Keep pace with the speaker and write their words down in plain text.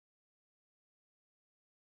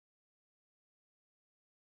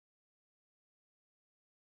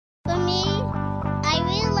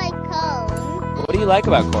What do you like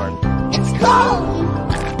about corn? It's cold!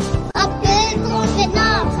 A good corn but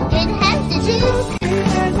not. It has the juice.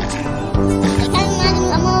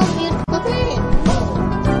 And a more beautiful thing.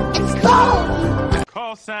 It's cold!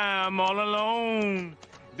 'Cause I'm all alone.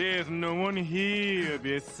 There's no one here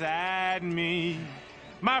beside me.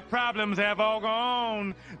 My problems have all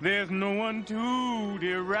gone. There's no one to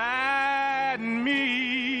deride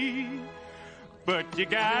me. But you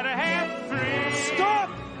gotta have friends. Stop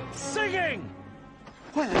singing!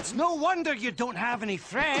 Well, it's no wonder you don't have any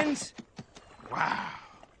friends. Wow.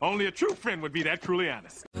 Only a true friend would be that truly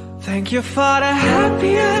honest. Thank you for the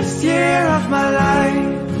happiest year of my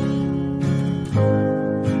life.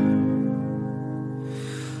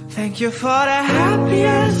 Thank you for the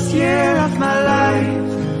happiest year of my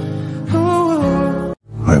life. Ooh.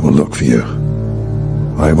 I will look for you.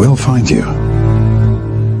 I will find you.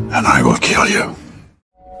 And I will kill you.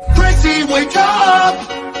 Chrissy, wake up!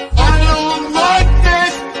 I don't like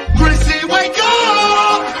this! Chrissy, wake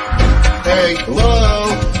up! Hey, hello?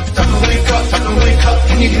 Time to wake up,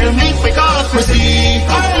 can you hear me?